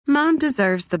Mom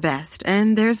deserves the best,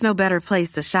 and there's no better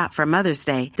place to shop for Mother's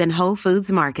Day than Whole Foods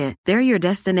Market. They're your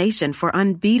destination for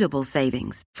unbeatable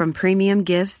savings, from premium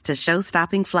gifts to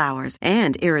show-stopping flowers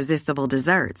and irresistible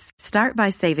desserts. Start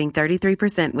by saving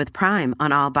 33% with Prime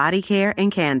on all body care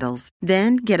and candles.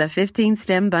 Then get a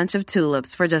 15-stem bunch of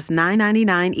tulips for just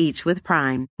 $9.99 each with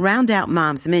Prime. Round out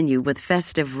Mom's menu with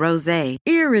festive rosé,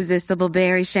 irresistible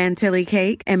berry chantilly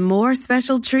cake, and more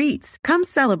special treats. Come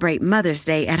celebrate Mother's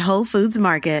Day at Whole Foods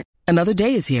Market. Another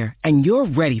day is here, and you're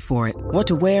ready for it. What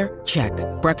to wear? Check.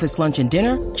 Breakfast, lunch, and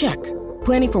dinner? Check.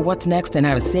 Planning for what's next and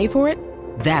how to save for it?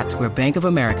 That's where Bank of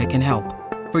America can help.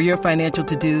 For your financial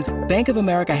to-dos, Bank of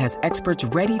America has experts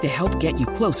ready to help get you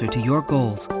closer to your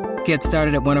goals. Get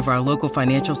started at one of our local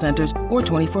financial centers or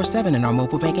 24/7 in our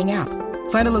mobile banking app.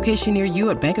 Find a location near you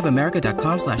at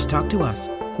bankofamerica.com/talktous.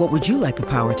 What would you like the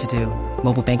power to do?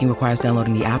 Mobile banking requires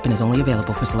downloading the app and is only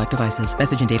available for select devices.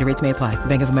 Message and data rates may apply.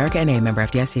 Bank of America N.A., member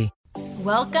FDIC.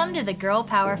 Welcome to the Girl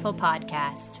Powerful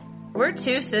Podcast. We're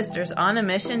two sisters on a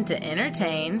mission to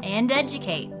entertain and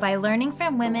educate by learning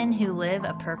from women who live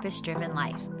a purpose-driven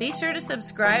life. Be sure to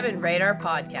subscribe and rate our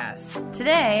podcast.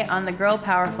 Today on the Girl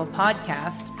Powerful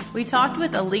Podcast, we talked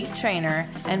with elite trainer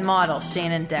and model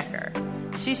Shannon Decker.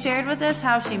 She shared with us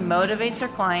how she motivates her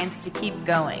clients to keep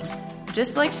going,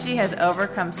 just like she has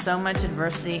overcome so much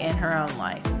adversity in her own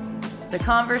life. The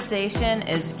conversation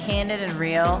is candid and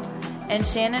real, and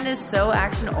Shannon is so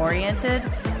action-oriented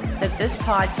that this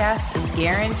podcast is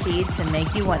guaranteed to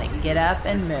make you want to get up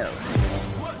and move.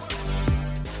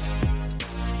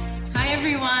 Hi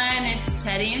everyone, it's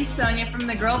Teddy and Sonia from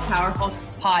the Girl Powerful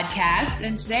Podcast,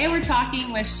 and today we're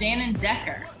talking with Shannon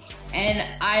Decker. And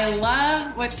I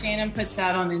love what Shannon puts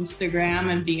out on Instagram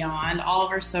and beyond. All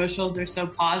of her socials are so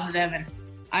positive, and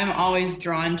I'm always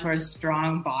drawn towards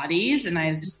strong bodies, and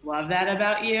I just love that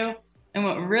about you. And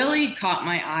what really caught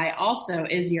my eye also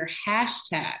is your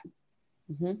hashtag.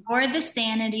 For the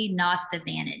sanity, not the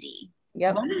vanity.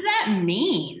 Yep. What does that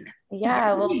mean?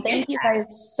 Yeah, well, thank you guys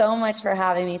so much for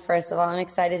having me, first of all. I'm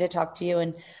excited to talk to you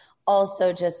and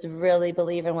also just really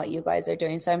believe in what you guys are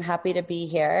doing. So I'm happy to be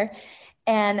here.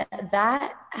 And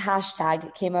that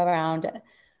hashtag came around,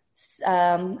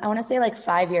 I want to say like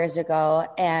 5 years ago.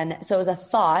 And so it was a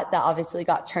thought that obviously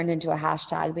got turned into a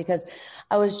hashtag because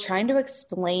I was trying to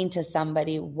explain to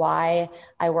somebody why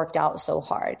I worked out so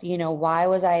hard. You know, why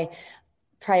was I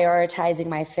prioritizing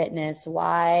my fitness?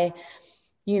 Why,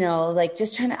 you know, like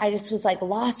I just was like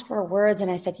lost for words. And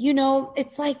I said, you know,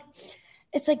 it's like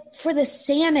for the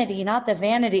sanity, not the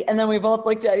vanity. And then we both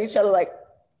looked at each other like,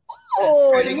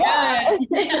 oh, yeah. So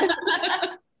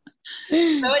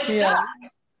it's stuck.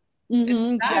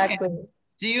 Mm-hmm, exactly.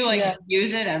 Do you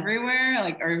use it everywhere?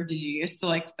 Like, or did you used to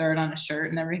like throw it on a shirt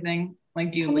and everything?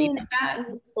 Like, do you leave at that?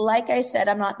 Like I said,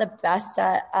 I'm not the best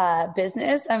at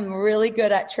business. I'm really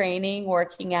good at training,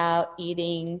 working out,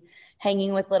 eating,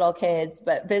 hanging with little kids,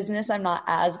 but business I'm not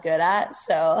as good at.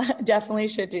 So definitely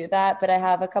should do that. But I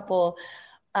have a couple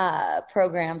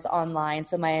programs online.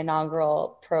 So my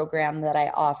inaugural program that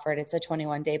I offered, it's a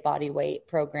 21-day body weight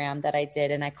program that I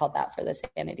did. And I called that For the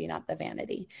Sanity, Not the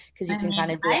Vanity, because you can kind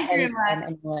of do it anytime,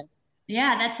 anywhere.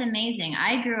 Yeah, that's amazing.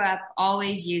 I grew up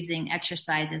always using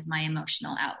exercise as my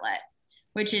emotional outlet,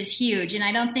 which is huge. And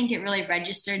I don't think it really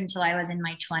registered until I was in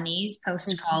my 20s,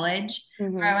 post-college,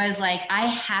 where I was like, I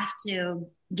have to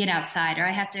get outside, or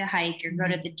I have to hike or go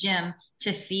to the gym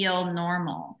to feel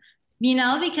normal, you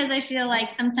know, because I feel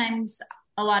like sometimes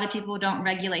a lot of people don't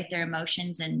regulate their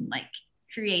emotions and like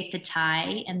create the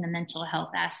tie and the mental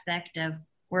health aspect of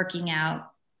working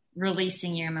out,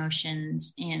 releasing your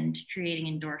emotions and creating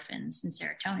endorphins and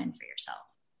serotonin for yourself.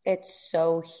 It's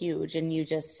so huge. And you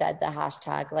just said the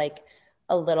hashtag like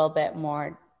a little bit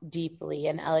more deeply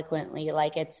and eloquently,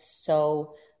 like it's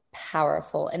so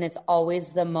powerful. And it's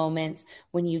always the moments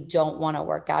when you don't want to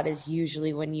work out is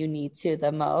usually when you need to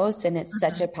the most. And it's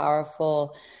such a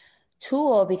powerful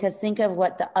tool because think of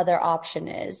what the other option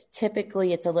is.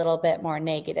 Typically it's a little bit more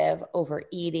negative: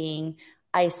 overeating,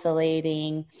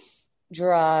 isolating,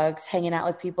 drugs, hanging out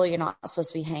with people you're not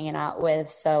supposed to be hanging out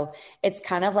with. So it's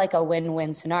kind of like a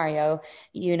win-win scenario.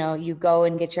 You know, you go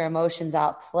and get your emotions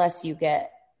out, plus you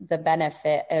get the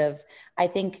benefit of, I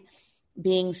think,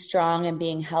 being strong and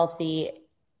being healthy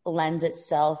lends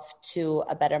itself to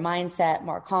a better mindset,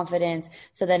 more confidence.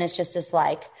 So then it's just this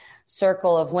like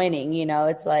circle of winning, you know,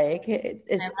 it's like, I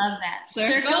love that.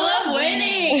 Circle of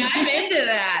winning. I'm into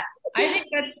that. I think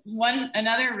that's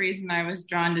another reason I was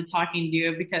drawn to talking to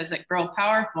you, because at Girl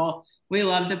Powerful, we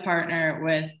love to partner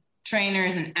with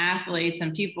trainers and athletes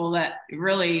and people that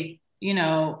really, you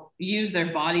know, use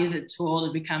their body as a tool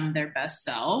to become their best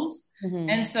selves. Mm-hmm.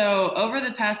 And so over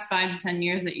the past 5 to 10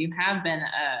 years that you have been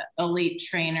a elite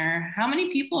trainer, how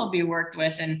many people have you worked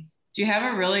with? And do you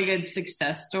have a really good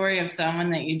success story of someone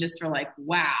that you just were like,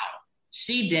 wow,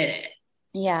 she did it?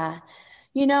 Yeah.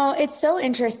 You know, it's so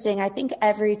interesting. I think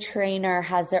every trainer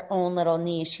has their own little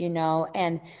niche, you know,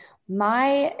 and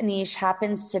my niche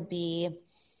happens to be,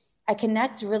 I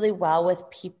connect really well with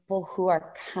people who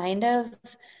are kind of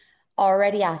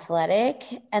already athletic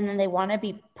and then they want to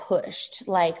be pushed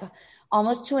like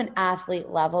almost to an athlete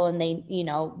level. And they, you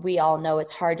know, we all know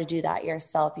it's hard to do that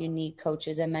yourself. You need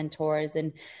coaches and mentors,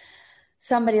 and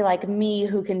somebody like me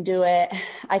who can do it.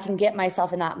 I can get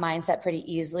myself in that mindset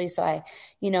pretty easily. So I,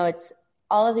 you know, it's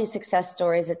all of these success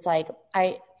stories. It's like,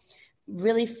 I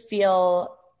really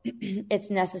feel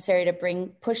it's necessary to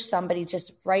push somebody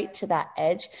just right to that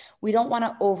edge. We don't want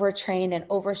to overtrain and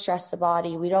overstress the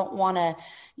body. We don't want to,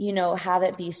 you know, have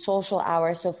it be social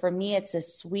hours. So for me, it's a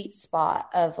sweet spot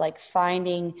of like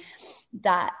finding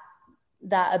that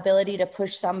ability to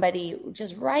push somebody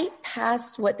just right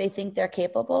past what they think they're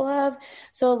capable of.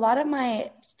 So a lot of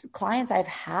my clients I've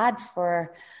had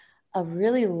for a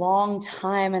really long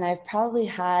time, and I've probably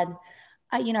had,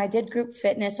 you know, I did group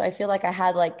fitness. So I feel like I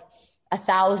had like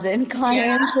 1,000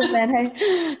 clients.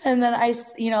 Yeah. And then I,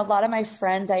 you know, a lot of my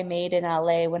friends I made in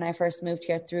LA when I first moved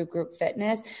here through group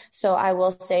fitness. So I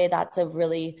will say that's a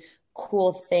really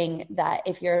cool thing, that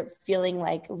if you're feeling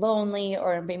like lonely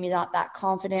or maybe not that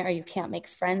confident or you can't make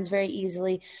friends very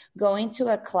easily, going to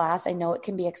a class, I know it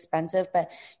can be expensive, but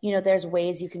you know, there's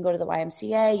ways you can go to the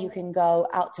YMCA, you can go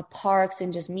out to parks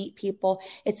and just meet people.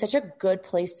 It's such a good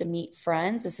place to meet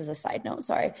friends. This is a side note.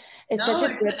 Sorry. It's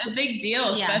a big deal,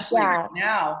 especially right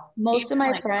now. Most of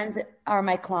my friends are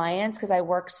my clients because I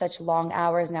work such long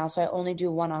hours now. So I only do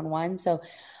one-on-one. So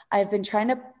I've been trying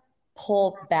to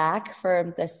pull back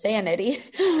from the sanity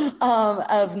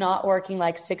of not working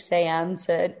like 6 a.m.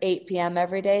 to 8 p.m.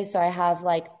 every day. So I have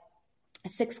like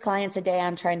 6 clients a day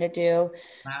I'm trying to do.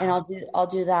 Wow. And I'll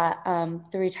do that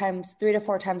 3 to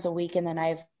 4 times a week. And then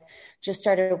I've just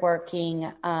started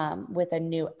working with a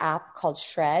new app called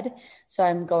Shred. So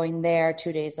I'm going there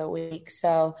 2 days a week.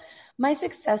 So my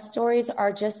success stories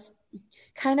are just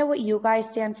kind of what you guys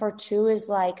stand for too, is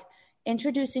like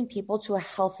introducing people to a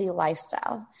healthy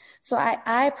lifestyle. So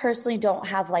I personally don't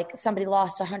have like somebody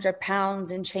lost 100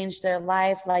 pounds and changed their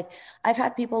life. Like I've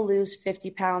had people lose 50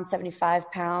 pounds,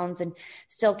 75 pounds and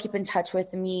still keep in touch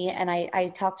with me. And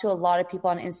I talk to a lot of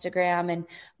people on Instagram and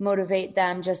motivate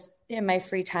them just in my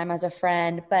free time as a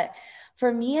friend. But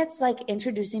for me, it's like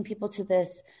introducing people to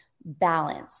this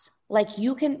balance. Like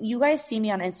you guys see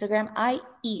me on Instagram, I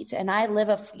eat and I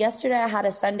live yesterday I had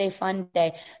a Sunday fun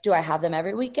day. Do I have them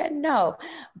every weekend? No,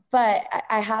 but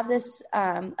I have this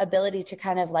ability to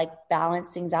kind of like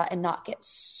balance things out and not get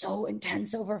so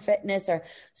intense over fitness or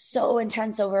so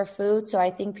intense over food. So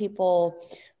I think people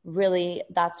really,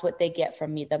 that's what they get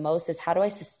from me the most, is how do I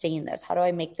sustain this? How do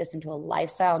I make this into a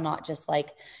lifestyle, not just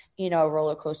like, you know, a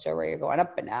roller coaster where you're going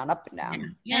up and down, up and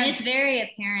down. Yeah. And it's very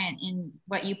apparent in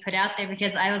what you put out there,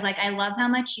 because I was like, I love how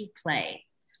much you play.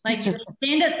 Like you're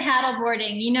stand-up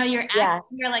paddleboarding, you know,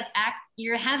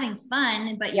 you're having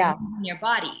fun, but you're moving your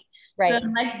body. Right. So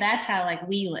like, that's how like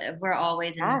we live. We're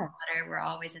always in the water. We're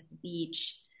always at the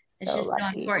beach. It's just so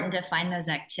important to find those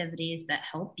activities that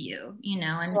help you, you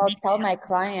know. And so I'll tell my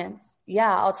clients,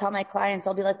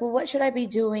 I'll be like, well, what should I be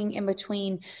doing in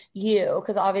between you?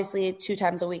 Because obviously 2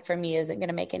 times a week for me isn't going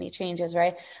to make any changes,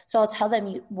 right? So I'll tell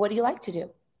them, what do you like to do?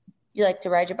 You like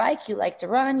to ride your bike? You like to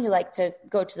run? You like to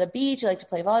go to the beach? You like to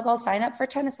play volleyball? Sign up for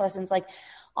tennis lessons. Like,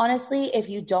 honestly, if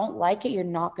you don't like it, you're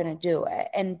not going to do it.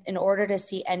 And in order to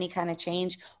see any kind of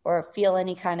change or feel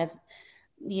any kind of,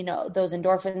 you know, those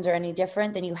endorphins are any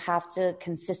different, then you have to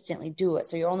consistently do it.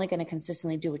 So you're only going to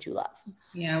consistently do what you love.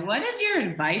 Yeah. What is your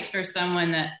advice for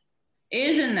someone that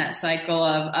is in that cycle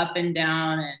of up and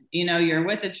down and, you know, you're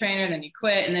with a trainer, then you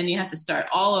quit and then you have to start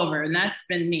all over? And that's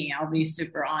been me. I'll be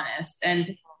super honest.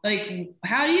 And like,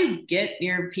 how do you get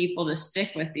your people to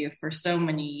stick with you for so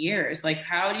many years? Like,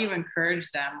 how do you encourage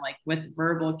them, like with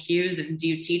verbal cues? And do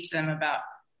you teach them about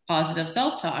positive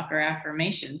self-talk or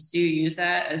affirmations? Do you use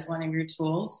that as one of your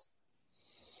tools?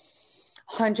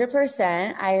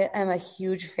 100%. I am a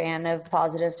huge fan of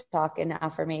positive talk and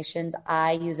affirmations.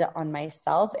 I use it on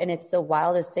myself, and it's the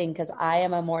wildest thing because I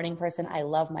am a morning person. I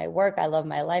love my work. I love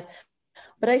my life.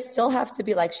 But I still have to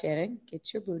be like, Shannon,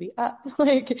 get your booty up.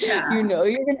 Like, you know,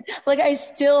 you're going to, like, I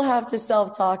still have to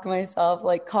self-talk myself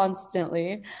like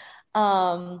constantly.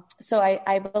 So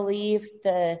I believe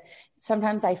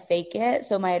sometimes I fake it.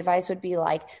 So my advice would be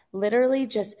like, literally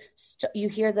just, you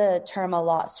hear the term a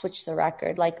lot, switch the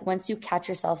record. Like once you catch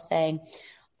yourself saying,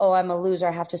 oh, I'm a loser,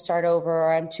 I have to start over,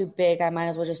 or I'm too big, I might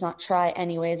as well just not try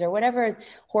anyways, or whatever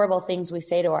horrible things we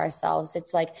say to ourselves.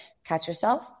 It's like, catch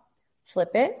yourself,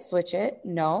 flip it, switch it.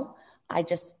 No,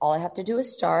 all I have to do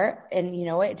is start. And you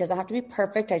know what? It doesn't have to be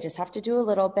perfect. I just have to do a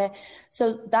little bit.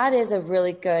 So that is a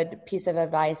really good piece of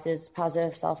advice, is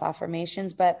positive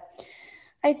self-affirmations. But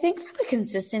I think for the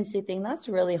consistency thing, that's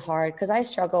really hard because I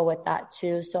struggle with that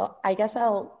too. So I guess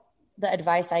the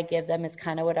advice I give them is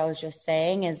kind of what I was just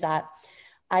saying, is that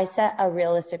I set a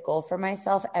realistic goal for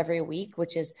myself every week,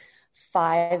 which is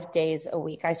 5 days a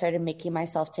week. I started making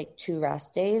myself take 2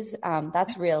 rest days.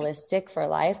 That's realistic for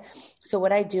life. So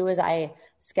what I do is I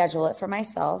schedule it for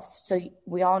myself. So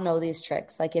we all know these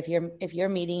tricks. Like if you're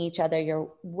meeting each other,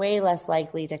 you're way less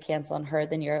likely to cancel on her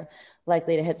than you're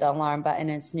likely to hit the alarm button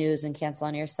and snooze and cancel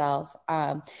on yourself.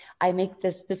 I make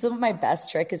this is my best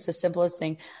trick. It's the simplest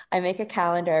thing. I make a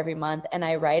calendar every month and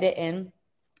I write it in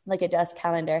like a desk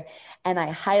calendar and I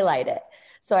highlight it.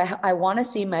 So I want to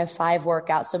see my 5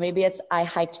 workouts. So maybe it's, I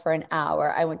hiked for an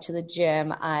hour. I went to the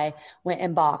gym. I went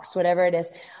and boxed, whatever it is.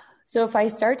 So if I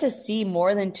start to see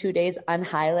more than 2 days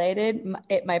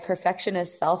unhighlighted, my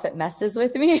perfectionist self, it messes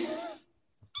with me.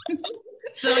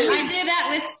 So I did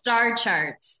that with star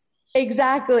charts.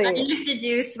 Exactly. I used to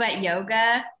do sweat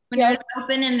yoga when it would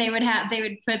open, and they would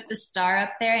put the star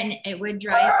up there, and it would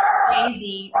drive me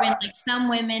crazy when like some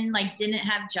women like didn't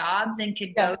have jobs and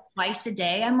could go twice a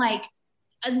day. I'm like,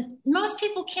 most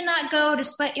people cannot go to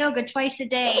sweat yoga twice a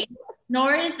day,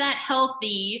 nor is that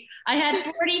healthy. I had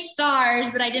 40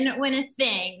 stars, but I didn't win a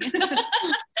thing.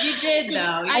 You did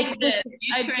though. I did,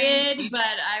 but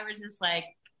I was just like,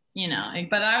 you know.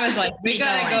 But I was like, we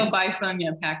gotta go buy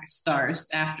Sonia a pack of stars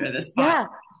after this podcast. Yeah,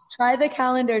 try the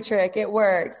calendar trick. It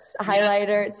works.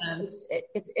 Highlighter.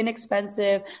 It's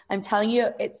inexpensive. I'm telling you,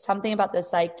 it's something about the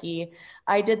psyche.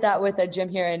 I did that with a gym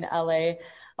here in LA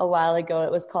a while ago.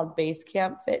 It was called Base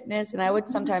Camp Fitness. And I would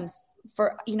sometimes,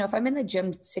 if I'm in the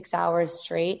gym 6 hours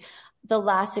straight, the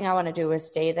last thing I want to do is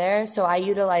stay there. So I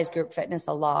utilize group fitness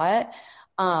a lot.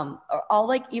 I'll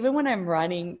like, even when I'm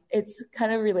running, it's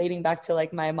kind of relating back to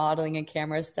like my modeling and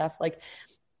camera stuff. Like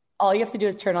all you have to do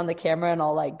is turn on the camera and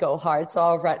I'll like go hard. So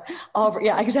I'll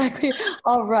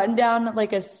run down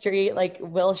like a street, like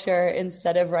Wilshire,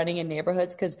 instead of running in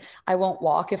neighborhoods, because I won't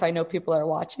walk if I know people are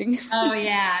watching. Oh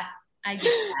yeah. I get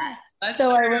that. That's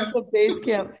so true. I went to Base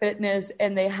Camp Fitness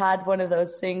and they had one of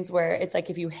those things where it's like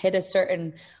if you hit a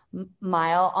certain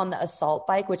mile on the assault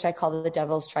bike, which I call the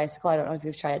Devil's Tricycle. I don't know if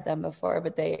you've tried them before,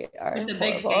 but they are with the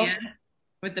horrible. big fan.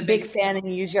 With the big fan, and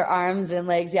you use your arms and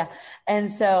legs. Yeah.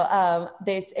 And so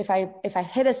if I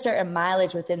hit a certain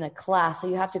mileage within the class, so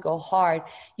you have to go hard,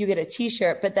 you get a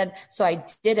t-shirt. But then, so I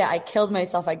did it. I killed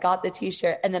myself. I got the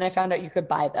t-shirt and then I found out you could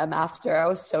buy them after. I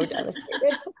was so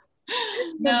devastated.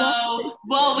 No,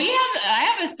 well,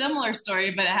 I have a similar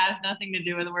story, but it has nothing to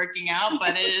do with working out,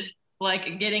 but it is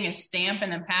like getting a stamp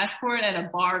and a passport at a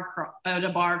bar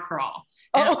crawl.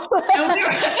 Oh. No,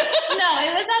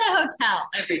 it was at a hotel,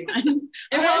 everyone.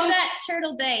 It was at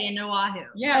Turtle Bay in Oahu.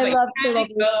 Yeah, I love to Turtle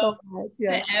go so much.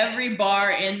 Yeah. to every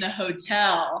bar in the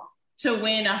hotel to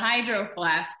win a Hydro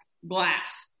Flask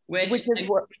glass, which is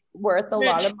worth a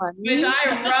lot of money. Which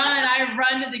I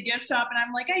run to the gift shop and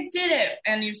I'm like, I did it.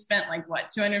 And you've spent like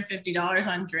what, $250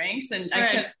 on drinks, and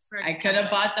I could have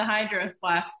bought the Hydro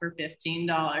Flask for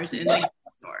 $15 in the gift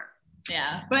store.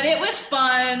 Yeah, but it was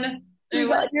fun. It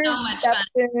was so much fun.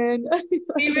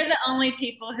 We were the only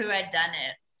people who had done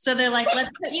it. So they're like,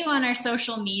 let's put you on our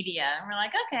social media. And we're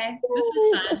like, okay, this is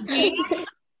fun.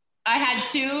 I had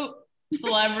 2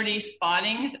 celebrity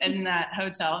spottings in that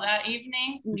hotel that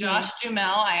evening. Mm-hmm. Josh Duhamel,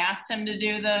 I asked him to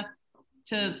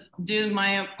do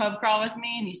my pub crawl with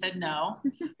me, and he said no.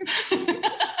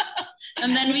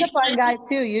 And then he's a fun guy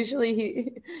too. Usually.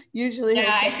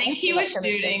 Yeah, I think he was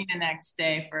shooting the next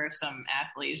day for some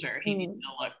athleisure. He needed to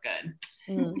look good.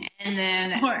 And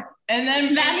then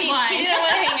that's why he didn't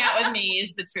want to hang out with me,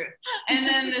 is the truth. And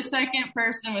then the second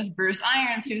person was Bruce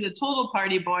Irons, who's a total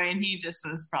party boy, and he just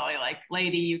was probably like,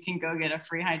 lady, you can go get a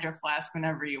free Hydro Flask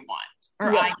whenever you want.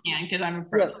 Or I can, because I'm a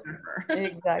pro surfer.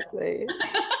 Exactly.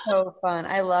 So fun.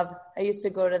 I used to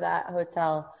go to that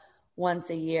hotel once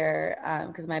a year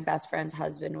because my best friend's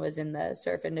husband was in the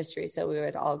surf industry. So we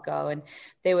would all go and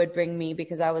they would bring me,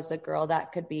 because I was a girl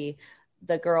that could be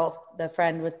the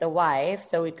friend with the wife.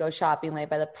 So we'd go shopping, lay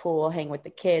by the pool, hang with the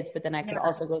kids, but then I could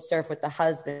also go surf with the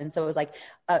husband. So it was like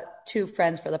 2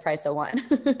 friends for the price of one.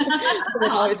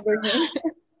 Always bring me.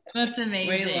 That's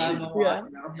amazing. We love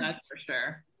Oahu, that's for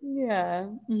sure. Yeah.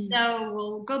 So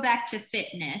we'll go back to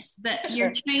fitness, but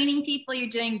you're training people, you're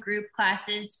doing group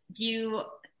classes. Do you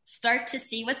start to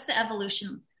see what's the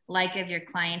evolution like of your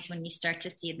clients when you start to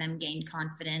see them gain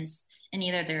confidence in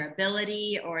either their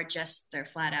ability or just their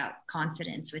flat out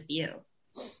confidence with you?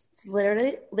 It's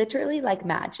literally like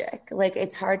magic. Like,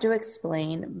 it's hard to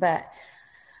explain, but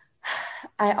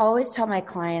I always tell my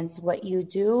clients what you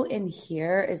do in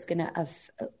here is going to,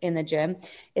 in the gym,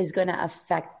 is going to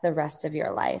affect the rest of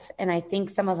your life. And I think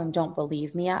some of them don't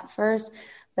believe me at first,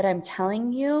 but I'm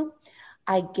telling you,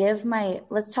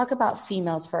 let's talk about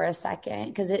females for a second,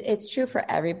 because it's true for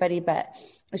everybody, but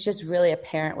it's just really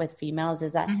apparent with females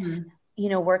is that,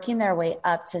 working their way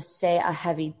up to, say, a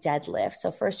heavy deadlift.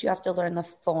 So first you have to learn the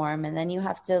form, and then you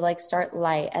have to like start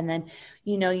light, and then,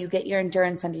 you get your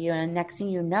endurance under you. And next thing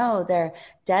you know, they're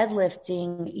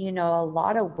deadlifting, a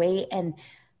lot of weight. And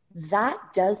that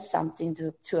does something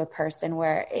to a person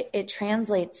where it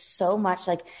translates so much.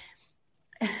 Like,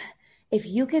 if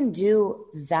you can do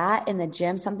that in the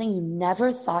gym, something you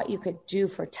never thought you could do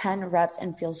for 10 reps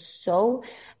and feel so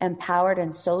empowered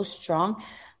and so strong,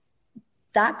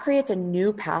 that creates a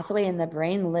new pathway in the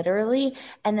brain, literally.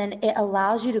 And then it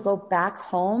allows you to go back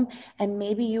home, and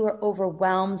maybe you were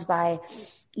overwhelmed by,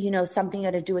 something you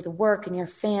had to do with work and your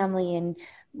family and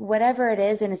whatever it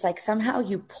is. And it's like, somehow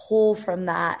you pull from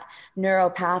that neuro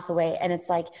pathway, and it's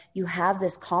like, you have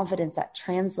this confidence that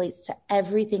translates to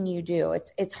everything you do.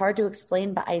 It's hard to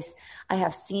explain, but I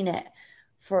have seen it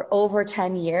for over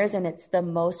 10 years, and it's the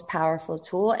most powerful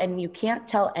tool, and you can't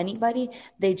tell anybody.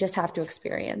 They just have to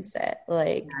experience it.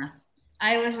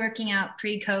 I was working out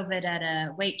pre-COVID at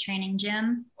a weight training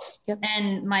gym. Yep.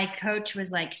 And my coach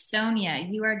was like, Sonia,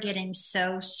 you are getting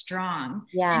so strong.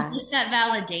 Yeah. And just that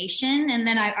validation. And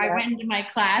then I went into my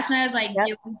class, and I was like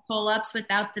doing pull-ups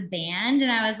without the band.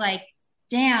 And I was like,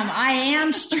 damn, I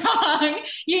am strong,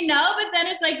 but then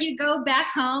it's like you go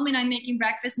back home, and I'm making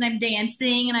breakfast and I'm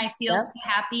dancing, and I feel so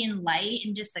happy and light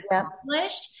and just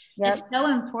accomplished. Yep. It's so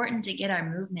important to get our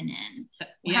movement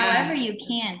in however you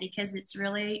can, because it's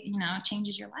really,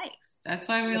 changes your life. That's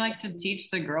why we like to teach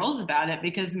the girls about it,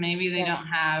 because maybe they don't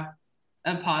have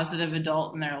a positive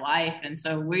adult in their life. And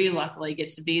so we luckily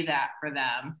get to be that for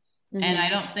them. Mm-hmm. And I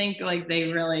don't think like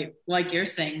they really, like you're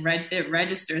saying, it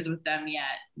registers with them yet,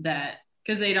 that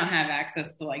because they don't have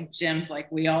access to like gyms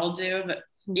like we all do. But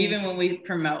even when we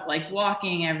promote like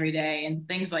walking every day and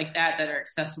things like that are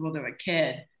accessible to a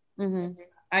kid,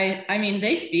 I mean,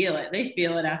 they feel it. They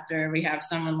feel it after we have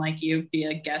someone like you be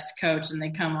a guest coach, and they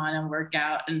come on and work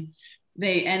out, and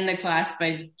they end the class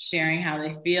by sharing how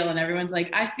they feel. And everyone's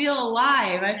like, I feel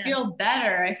alive. I feel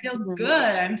better. I feel good.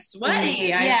 I'm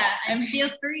sweaty. I feel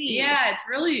free. Yeah.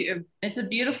 It's a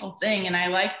beautiful thing. And I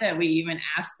like that we even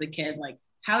ask the kid, like,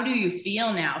 how do you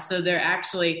feel now? So they're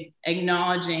actually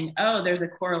acknowledging, oh, there's a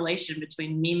correlation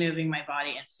between me moving my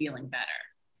body and feeling better.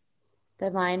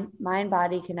 The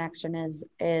mind-body connection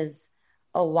is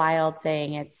a wild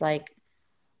thing. It's like,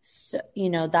 so,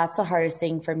 that's the hardest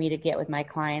thing for me to get with my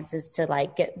clients, is to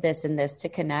like get this and this to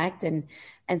connect. And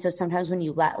so sometimes when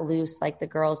you let loose, like the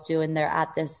girls do, and they're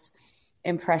at this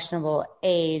impressionable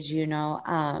age, it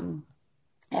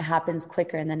happens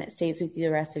quicker, and then it stays with you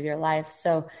the rest of your life.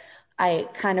 So I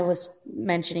kind of was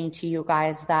mentioning to you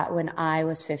guys that when I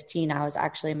was 15, I was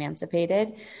actually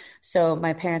emancipated. So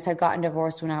my parents had gotten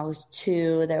divorced when I was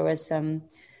 2. There was some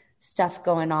stuff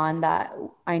going on that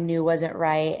I knew wasn't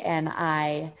right. And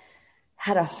I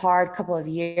had a hard couple of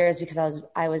years because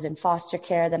I was in foster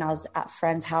care. Then I was at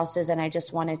friends' houses, and I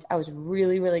was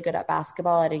really, really good at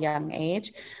basketball at a young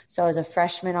age. So I was a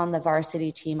freshman on the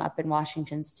varsity team up in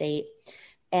Washington State.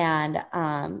 And,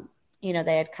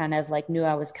 they had kind of like knew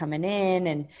I was coming in,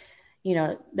 and,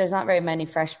 there's not very many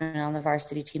freshmen on the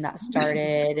varsity team that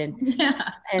started. And,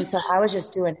 and so I was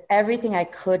just doing everything I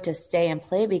could to stay and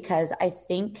play, because I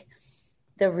think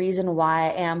the reason why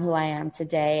I am who I am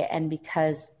today, and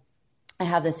because I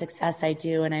have the success I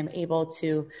do, and I'm able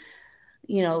to,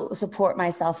 support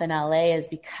myself in LA, is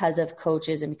because of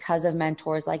coaches and because of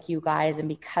mentors like you guys, and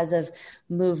because of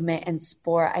movement and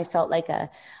sport. I felt like I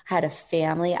had a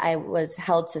family. I was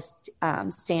held to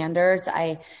standards.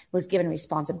 I was given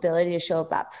responsibility to show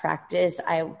up at practice.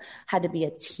 I had to be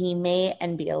a teammate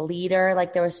and be a leader.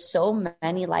 Like, there were so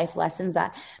many life lessons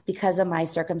that, because of my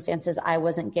circumstances, I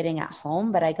wasn't getting at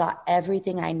home, but I got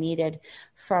everything I needed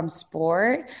from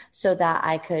sport so that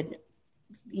I could,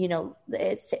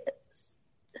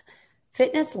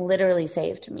 fitness literally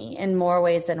saved me in more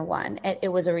ways than one.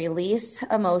 It was a release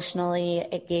emotionally.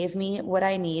 It gave me what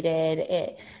I needed.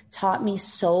 It taught me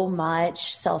so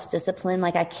much self-discipline.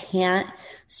 Like, I can't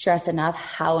stress enough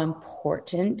how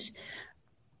important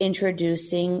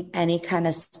introducing any kind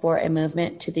of sport and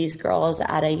movement to these girls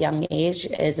at a young age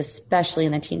is, especially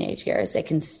in the teenage years, it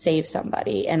can save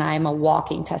somebody. And I'm a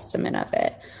walking testament of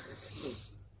it.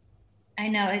 I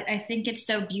know. I think it's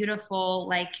so beautiful,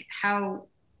 like how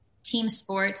team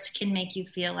sports can make you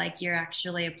feel like you're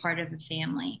actually a part of the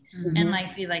family. Mm-hmm. And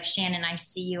like, be like, Shannon, I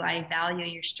see you, I value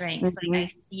your strengths. Mm-hmm.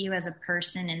 Like I see you as a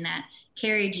person, and that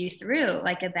carried you through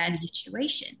like a bad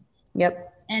situation. Yep.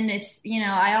 And it's,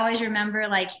 I always remember,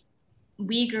 like,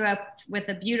 we grew up with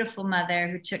a beautiful mother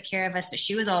who took care of us, but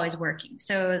she was always working.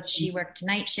 So she worked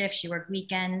night shift, she worked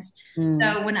weekends.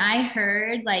 So when I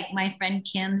heard like my friend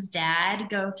Kim's dad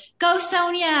go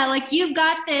Sonia, like you've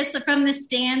got this, from the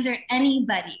stands, or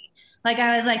anybody, like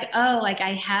I was like, oh, like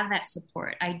I have that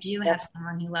support. I do have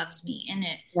someone who loves me, and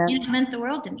it meant the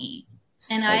world to me.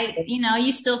 And so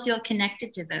you still feel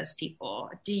connected to those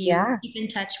people. Do you keep in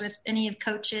touch with any of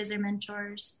coaches or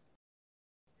mentors?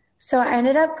 So I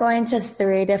ended up going to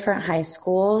 3 different high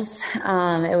schools.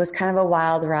 It was kind of a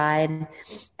wild ride,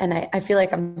 and I feel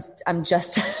like I'm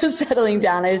just settling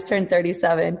down. I just turned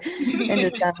 37 in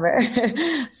December.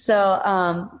 So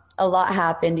a lot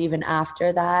happened even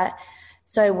after that.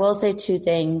 So I will say 2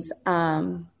 things.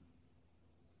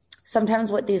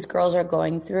 Sometimes what these girls are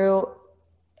going through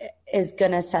is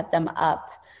going to set them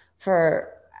up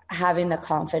for having the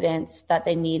confidence that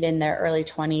they need in their early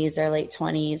 20s or late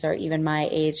 20s, or even my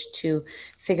age, to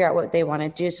figure out what they want to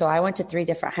do. So I went to 3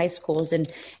 different high schools, and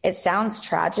it sounds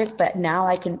tragic, but now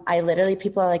I literally,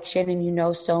 people are like,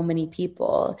 Shannon, so many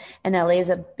people, and LA is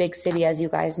a big city, as you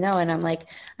guys know. And I'm like,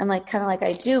 kind of like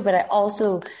I do, but I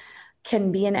also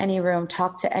can be in any room,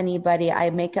 talk to anybody.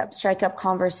 I strike up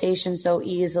conversation so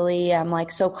easily. I'm like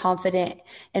so confident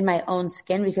in my own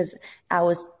skin because I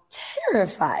was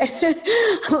terrified.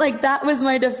 Like that was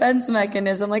my defense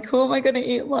mechanism. Like, who am I going to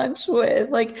eat lunch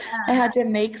with? Like I had to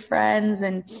make friends,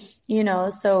 and,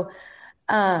 so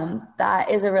that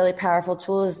is a really powerful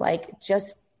tool, is like,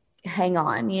 just hang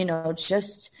on,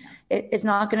 it's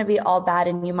not going to be all bad.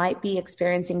 And you might be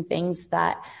experiencing things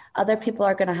that other people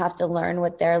are going to have to learn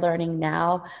what they're learning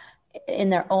now in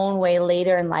their own way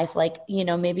later in life. Like,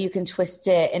 maybe you can twist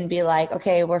it and be like,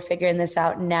 okay, we're figuring this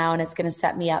out now, and it's going to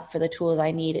set me up for the tools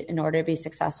I need in order to be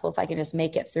successful if I can just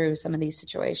make it through some of these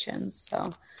situations. So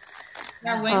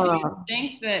now, when do you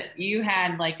think that you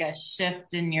had like a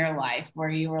shift in your life where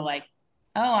you were like,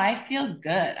 oh, I feel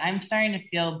good, I'm starting to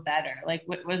feel better? Like,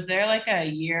 was there like a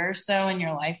year or so in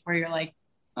your life where you're like,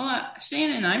 oh,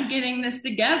 Shannon, I'm getting this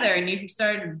together, and you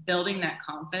started building that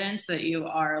confidence that you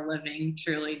are living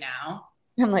truly now?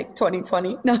 I'm like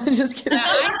 2020. No, I'm just kidding.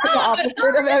 The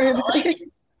opposite of everybody. Like,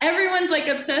 everyone's like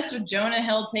obsessed with Jonah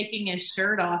Hill taking his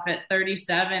shirt off at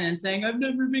 37 and saying, I've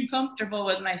never been comfortable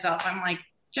with myself. I'm like,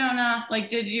 Jonah, like,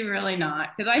 did you really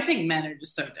not? Because I think men are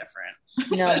just so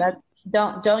different. No,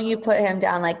 don't you put him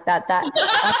down like that.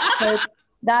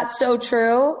 That's so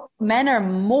true. Men are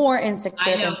more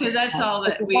insecure. I know, because that's all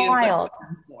that we wild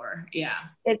for. Yeah,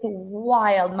 it's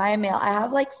wild. My male, I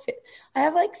have like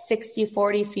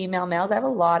 60-40 female males. I have a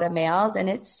lot of males, and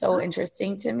it's so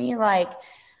interesting to me. Like,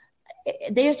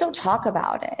 they just don't talk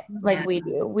about it like we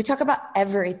do. We talk about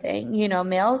everything.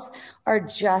 Males are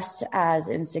just as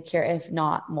insecure, if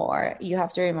not more. You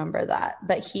have to remember that.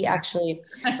 But he actually,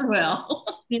 I will.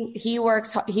 He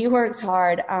works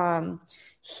hard.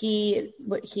 He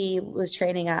was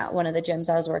training at one of the gyms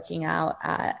I was working out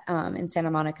at in Santa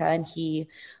Monica, and he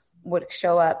would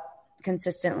show up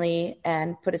consistently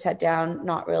and put his head down,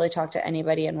 not really talk to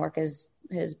anybody, and work his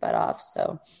butt off.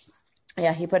 So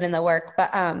yeah, he put in the work. But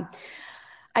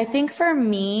I think for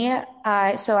me,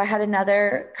 so I had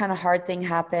another kind of hard thing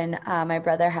happen. My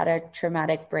brother had a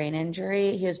traumatic brain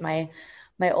injury. He was my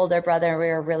older brother. We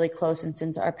were really close. And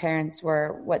since our parents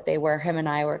were what they were, him and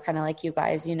I were kind of like you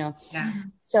guys, Yeah.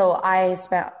 So I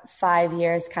spent 5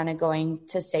 years kind of going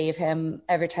to save him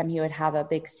every time he would have a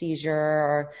big seizure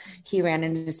or he ran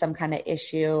into some kind of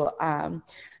issue.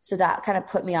 So that kind of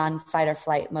put me on fight or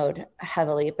flight mode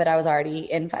heavily, but I was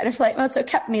already in fight or flight mode, so it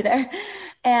kept me there.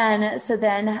 And so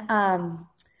then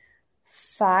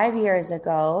 5 years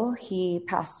ago, he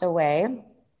passed away.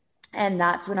 And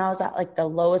that's when I was at like the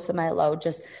lowest of my low,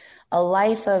 just a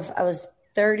life of, I was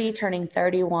 30 turning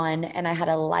 31, and I had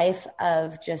a life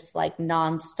of just like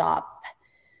nonstop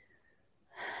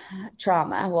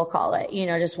trauma, we'll call it,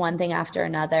 just one thing after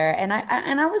another. And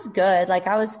I was good. Like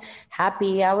I was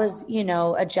happy. I was,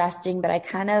 adjusting, but I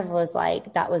kind of was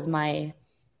like, that was my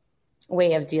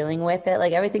way of dealing with it.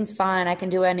 Like everything's fine. I can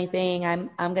do anything. I'm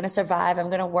going to survive. I'm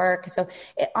going to work. So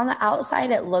on the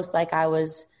outside, it looked like I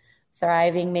was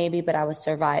thriving maybe, but I was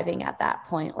surviving at that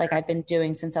point. Like I'd been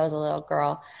doing since I was a little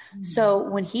girl. Mm-hmm. So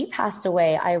when he passed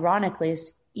away, ironically,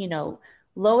 you know,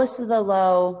 lowest of the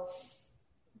low,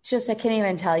 just, I can't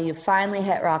even tell you, finally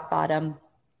hit rock bottom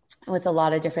with a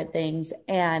lot of different things.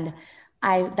 And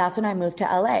that's when I moved to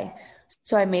LA.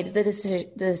 So I made the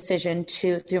decision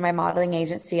through my modeling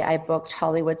agency, I booked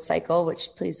Hollywood Cycle, which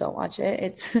please don't watch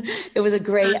it. It was a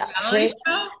great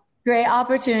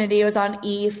opportunity. It was on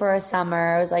E for a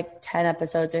summer. It was like 10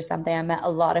 episodes or something. I met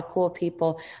a lot of cool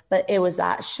people, but it was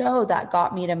that show that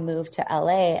got me to move to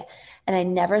LA. And I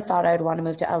never thought I would want to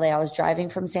move to LA. I was driving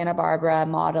from Santa Barbara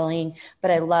modeling,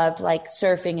 but I loved like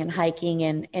surfing and hiking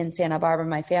in Santa Barbara.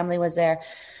 My family was there.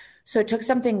 So it took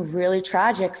something really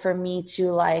tragic for me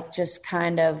to like just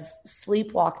kind of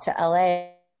sleepwalk to LA.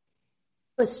 It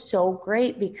was so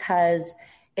great because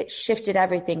it shifted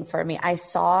everything for me. I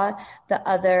saw the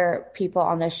other people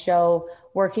on the show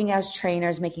working as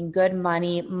trainers, making good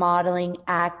money, modeling,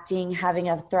 acting, having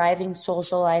a thriving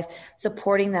social life,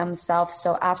 supporting themselves.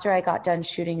 So after I got done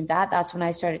shooting that's when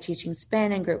I started teaching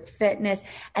spin and group fitness.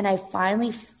 And I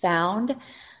finally found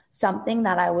something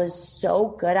that I was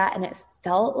so good at, and it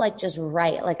felt like just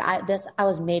right. Like I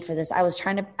was made for this. I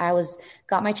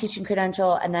got my teaching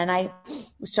credential, and then I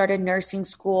started nursing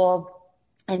school,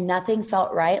 and nothing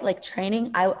felt right. Like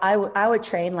training, I would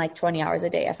train like 20 hours a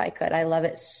day if I could. I love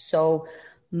it so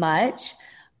much.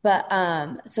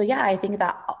 But, so yeah, I think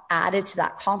that added to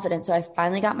that confidence. So I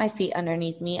finally got my feet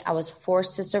underneath me. I was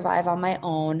forced to survive on my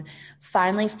own,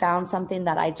 finally found something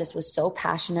that I just was so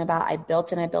passionate about. I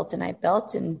built and I built and I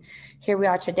built, and here we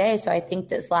are today. So I think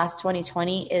this last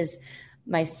 2020 is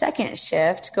my second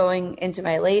shift going into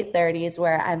my late 30s,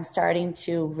 where I'm starting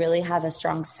to really have a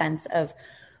strong sense of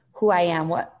who I am,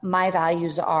 what my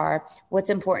values are, what's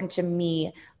important to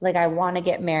me. Like I want to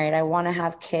get married. I want to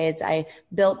have kids. I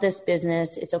built this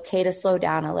business. It's okay to slow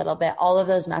down a little bit. All of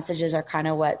those messages are kind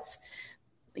of what's,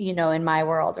 you know, in my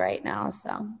world right now.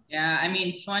 So, yeah, I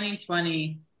mean,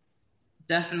 2020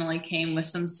 definitely came with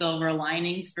some silver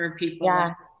linings for people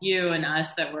like you and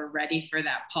us that were ready for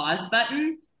that pause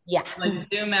button. Yeah. Like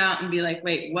zoom out and be like,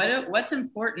 wait, what's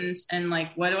important? And like,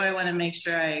 what do I want to make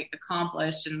sure I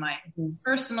accomplish in my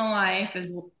personal life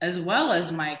as well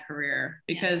as my career?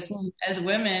 Because as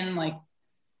women, like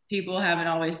people haven't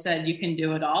always said you can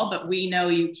do it all, but we know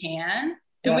you can,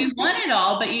 and we want it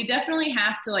all, but you definitely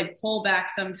have to like pull back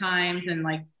sometimes and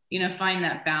like, you know, find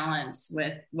that balance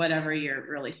with whatever you're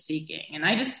really seeking. And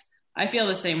I feel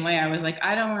the same way. I was like,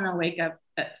 I don't want to wake up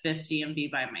at 50 and be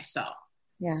by myself.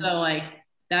 Yeah. So like,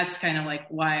 that's kind of like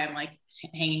why I'm like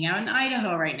hanging out in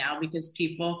Idaho right now, because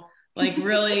people like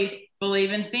really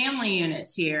believe in family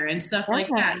units here and stuff like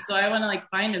that. So I want to like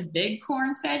find a big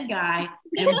corn-fed guy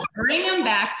and bring him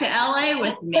back to LA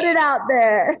with me. Put it out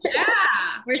there.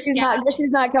 Yeah.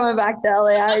 She's not coming back to LA.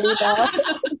 I already know.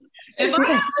 If I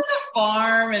had like a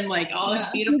farm and like all this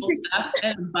beautiful stuff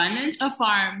and abundance, a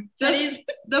farm. The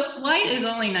flight is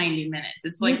only 90 minutes.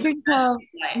 It's like you can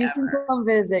come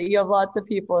visit. You have lots of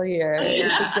people here.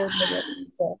 Yeah.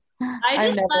 I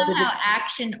just love how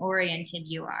action oriented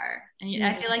you are. And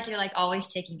I feel like you're like always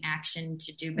taking action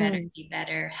to do better, be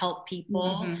better, help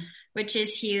people, which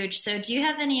is huge. So do you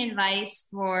have any advice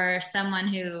for someone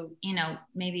who, you know,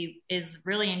 maybe is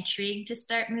really intrigued to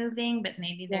start moving, but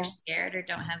maybe they're scared or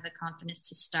don't have the confidence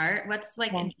to start? What's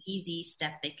like an easy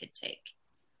step they could take?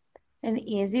 An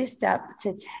easy step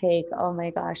to take, oh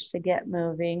my gosh, to get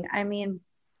moving. I mean,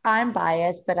 I'm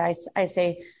biased, but I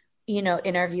say, you know,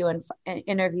 interview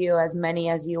as many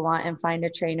as you want and find a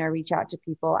trainer, reach out to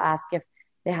people, ask if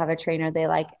they have a trainer they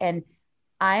like. And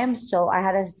I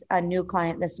had a new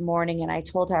client this morning, and I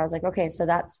told her, I was like, okay, so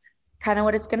that's kind of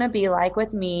what it's going to be like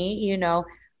with me, you know,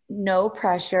 no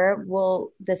pressure.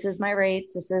 Well, this is my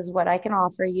rates. This is what I can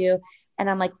offer you. And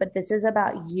I'm like, but this is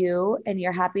about you and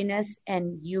your happiness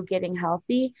and you getting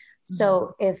healthy.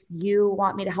 So if you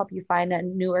want me to help you find a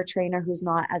newer trainer who's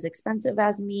not as expensive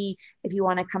as me, if you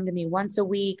want to come to me once a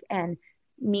week and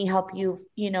me help you,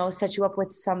 you know, set you up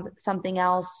with something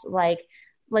else, like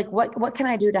what can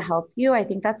I do to help you? I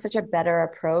think that's such a better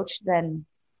approach than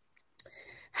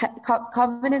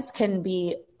confidence can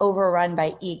be overrun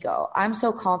by ego. I'm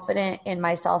so confident in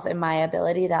myself and my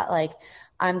ability that like,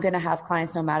 I'm going to have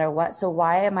clients no matter what. So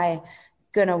why am I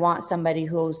going to want somebody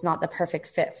who's not the perfect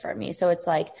fit for me? So it's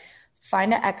like,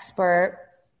 find an expert.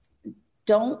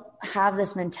 Don't have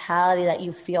this mentality that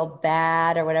you feel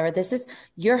bad or whatever.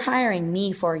 You're hiring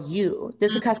me for you.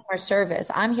 This is customer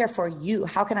service. I'm here for you.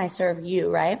 How can I serve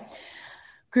you? Right?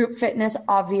 Group fitness,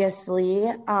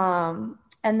 obviously. And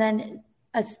then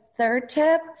a third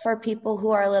tip for people who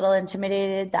are a little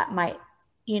intimidated that might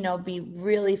be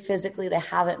really physically to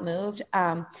have it moved,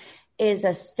 is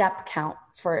a step count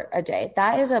for a day.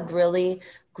 That is a really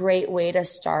great way to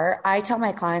start. I tell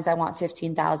my clients I want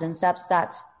 15,000 steps.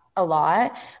 That's a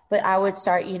lot, but I would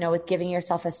start, with giving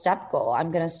yourself a step goal.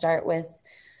 I'm going to start with,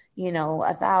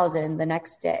 1,000. The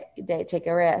next day take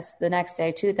a risk. The next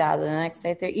day, 2,000. The next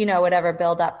day, 3, whatever,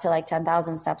 build up to like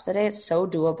 10,000 steps a day. It's so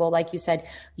doable. Like you said,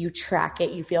 you track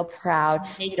it, you feel proud.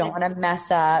 You don't want to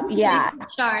mess up. Yeah.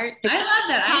 Chart. I love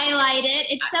that. Highlight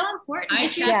it. It's so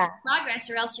important to track progress,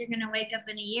 or else you're going to wake up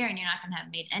in a year and you're not going to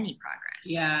have made any progress.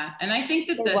 Yeah. And I think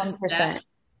that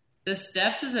the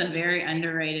steps is a very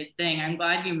underrated thing. I'm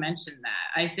glad you mentioned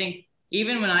that. I think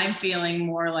even when I'm feeling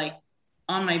more like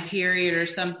on my period or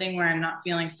something where I'm not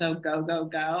feeling so go,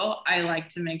 I like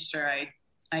to make sure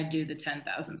I do the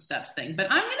 10,000 steps thing. But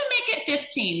I'm going to make it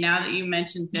 15 now that you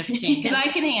mentioned 15, because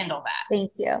I can handle that.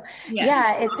 Thank you.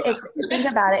 Yeah, it's think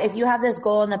about it. If you have this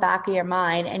goal in the back of your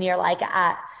mind and you're like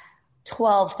at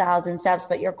 12,000 steps,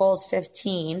 but your goal is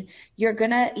 15, you're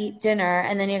going to eat dinner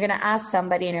and then you're going to ask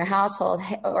somebody in your household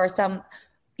or some,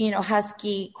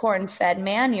 husky corn-fed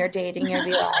man you're dating, you'll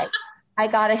be like, I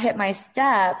got to hit my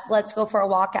steps. Let's go for a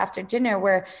walk after dinner,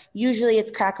 where usually it's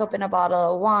crack open a bottle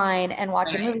of wine and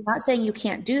watch a movie. I'm not saying you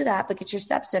can't do that, but get your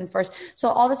steps in first. So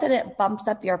all of a sudden it bumps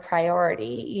up your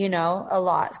priority, a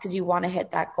lot, because you want to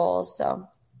hit that goal. So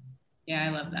yeah, I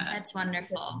love that. That's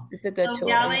wonderful. It's a good tool.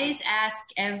 We always ask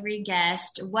every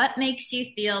guest, what makes you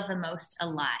feel the most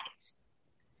alive?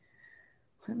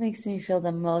 What makes me feel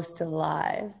the most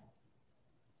alive?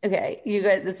 Okay, you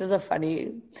guys, this is a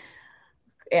funny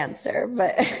answer,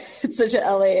 but it's such an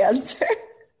LA answer.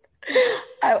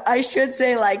 I should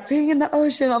say like being in the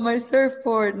ocean on my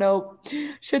surfboard. Nope.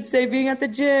 Should say being at the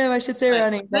gym. I should say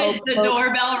running. Nope. The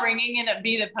doorbell ringing and it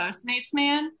be the Postmates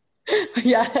man.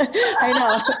 Yeah, I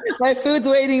know. My food's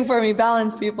waiting for me.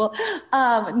 Balance, people.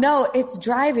 No, it's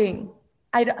driving.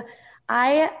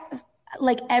 I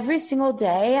like every single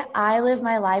day I live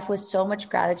my life with so much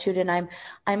gratitude, and I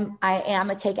am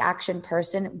a take action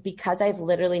person because I've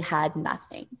literally had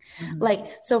nothing. Mm-hmm.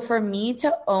 So for me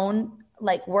to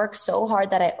work so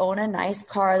hard that I own a nice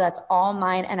car that's all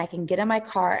mine and I can get in my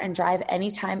car and drive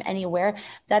anytime, anywhere,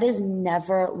 that is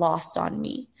never lost on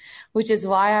me, which is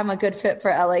why I'm a good fit for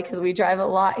LA, because we drive a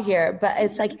lot here. But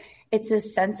it's a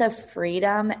sense of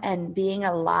freedom and being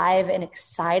alive and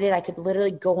excited. I could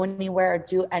literally go anywhere or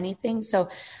do anything. So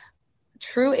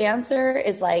true answer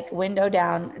is like window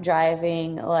down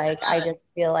driving. I just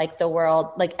feel like the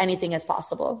world, like anything is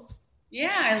possible.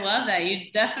 Yeah, I love that.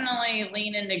 You definitely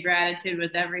lean into gratitude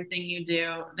with everything you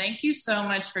do. Thank you so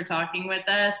much for talking with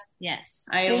us. Yes.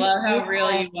 I love how real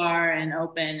you are and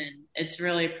open, and it's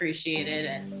really appreciated.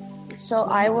 And so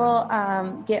I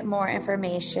will get more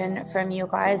information from you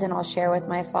guys, and I'll share with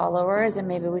my followers, and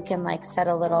maybe we can set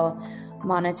a little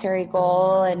monetary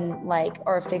goal and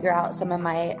or figure out some of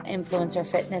my influencer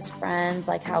fitness friends,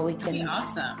 how we can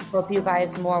help you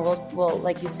guys more. We'll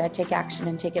like you said, take action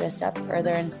and take it a step further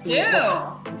and see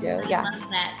what we can do. I love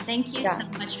that. Thank you so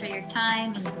much for your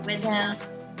time and your wisdom. Yeah.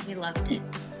 We loved it.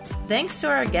 Thanks to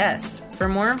our guest. For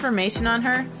more information on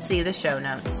her, see the show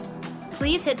notes.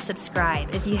 Please hit subscribe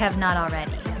if you have not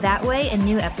already. That way, a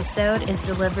new episode is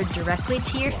delivered directly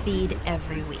to your feed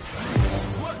every week.